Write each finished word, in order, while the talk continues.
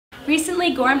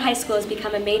Recently, Gorham High School has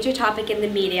become a major topic in the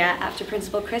media after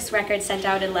Principal Chris Record sent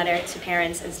out a letter to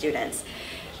parents and students.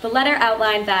 The letter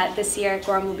outlined that this year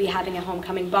Gorham will be having a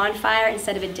homecoming bonfire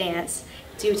instead of a dance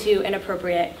due to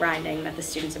inappropriate grinding that the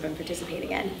students have been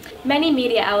participating in. Many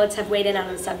media outlets have weighed in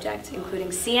on the subject, including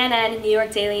CNN, New York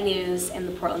Daily News, and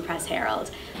the Portland Press Herald.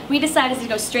 We decided to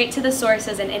go straight to the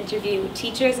sources and interview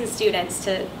teachers and students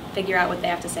to figure out what they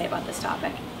have to say about this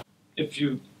topic. If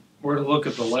you were to look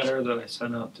at the letter that I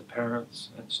sent out to parents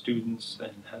and students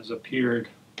and has appeared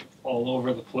all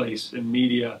over the place in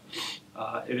media,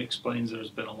 it explains there's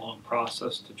been a long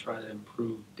process to try to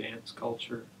improve dance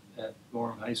culture at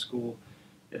Gorham High School.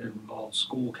 It involves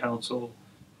school council,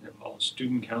 it involves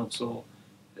student council,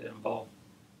 it involves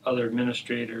other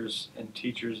administrators and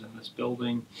teachers in this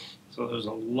building. So there's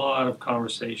a lot of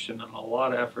conversation and a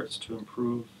lot of efforts to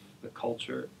improve the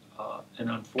culture. And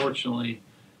unfortunately,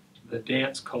 the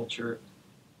dance culture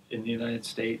in the United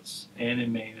States and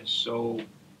in Maine is so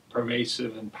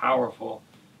pervasive and powerful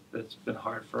that it's been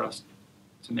hard for us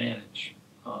to manage.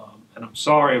 And I'm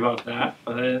sorry about that,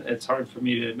 but it's hard for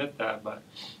me to admit that, but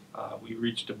we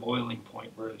reached a boiling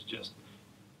point where it's just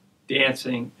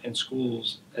dancing and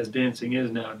schools, as dancing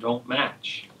is now, don't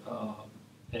match.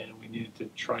 And we needed to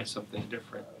try something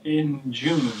different. In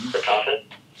June,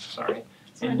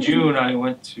 I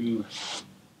went to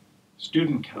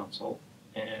student council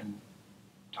and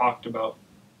talked about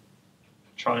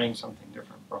trying something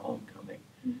different for homecoming.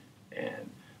 And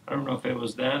I don't know if it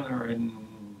was then or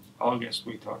in August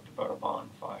we talked about a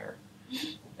bonfire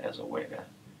as a way to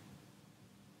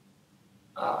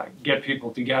get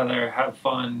people together, have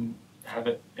fun, have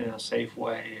it in a safe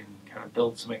way, and kind of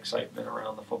build some excitement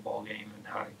around the football game and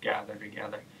how to gather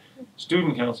together.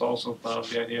 Student council also thought of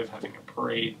the idea of having a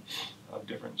parade of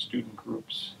different student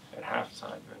groups at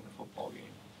halftime during the football game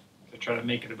to try to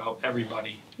make it about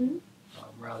everybody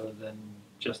rather than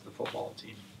just the football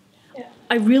team. Yeah.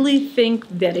 I really think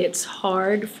that it's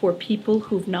hard for people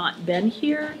who've not been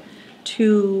here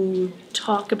to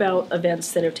talk about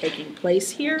events that are taking place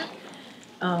here.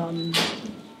 One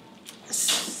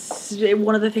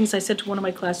of the things I said to one of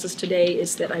my classes today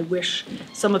is that I wish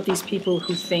some of these people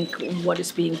who think what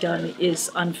is being done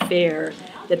is unfair,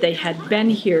 that they had been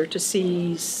here to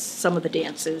see some of the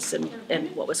dances and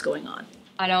what was going on.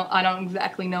 I don't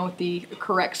exactly know what the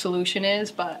correct solution is,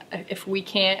 but if we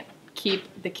can't keep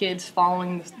the kids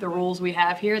following the rules we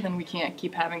have here, then we can't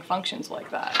keep having functions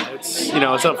like that. It's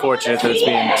unfortunate that it's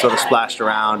being sort of splashed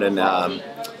around and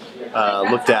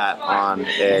looked at on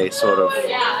a sort of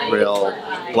real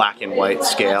black and white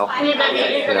scale.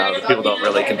 The people don't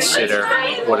really consider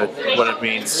what it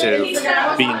means to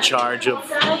be in charge of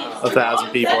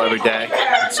 1,000 people every day.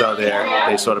 And so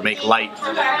they sort of make light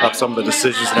of some of the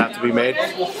decisions that have to be made.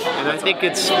 And I think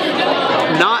it's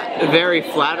not very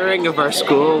flattering of our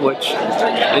school, which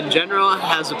in general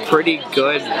has a pretty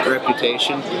good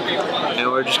reputation. And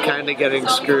we're just kind of getting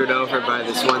screwed over by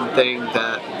this one thing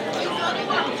that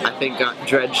I think got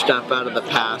dredged up out of the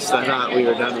past. I thought we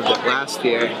were done with it last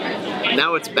year.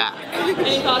 Now it's back.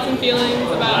 Any thoughts and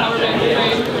feelings about how we're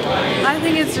being portrayed? I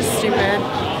think it's just stupid.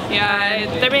 Yeah,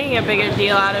 they're making a bigger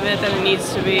deal out of it than it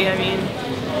needs to be. I mean,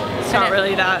 it's not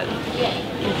really that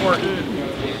important.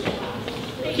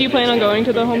 Do you plan on going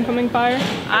to the homecoming fire?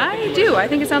 I do. I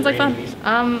think it sounds like fun.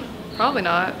 Probably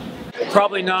not.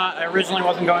 Probably not. I originally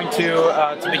wasn't going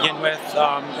to begin with.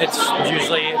 It's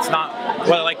not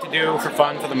what I like to do for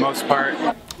fun for the most part.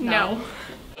 No.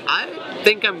 I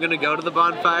think I'm gonna go to the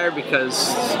bonfire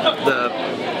because the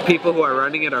people who are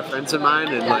running it are friends of mine,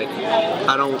 and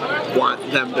I don't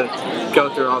want them to go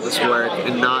through all this work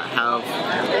and not have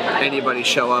anybody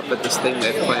show up at this thing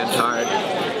they've planned hard.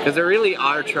 Because they really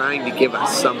are trying to give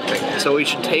us something. So we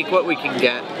should take what we can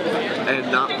get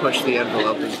and not push the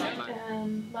envelope.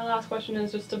 My last question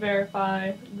is just to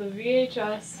verify, the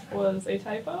VHS was a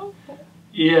typo?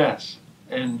 Yes,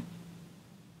 and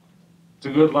it's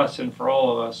a good lesson for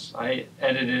all of us. I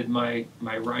edited my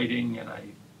writing and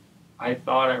I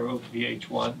thought I wrote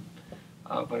VH1,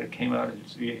 but it came out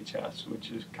as VHS,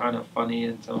 which is kind of funny,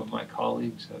 and some of my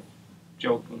colleagues have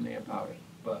joked with me about it.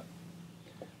 But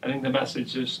I think the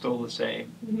message is still the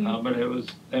same, but it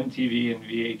was MTV and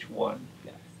VH1.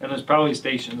 Yes. And there's probably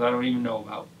stations I don't even know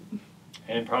about.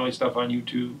 And probably stuff on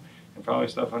YouTube, and probably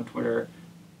stuff on Twitter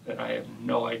that I have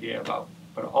no idea about.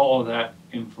 But all of that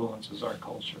influences our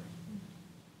culture.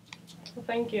 Well,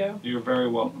 thank you. You're very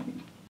welcome.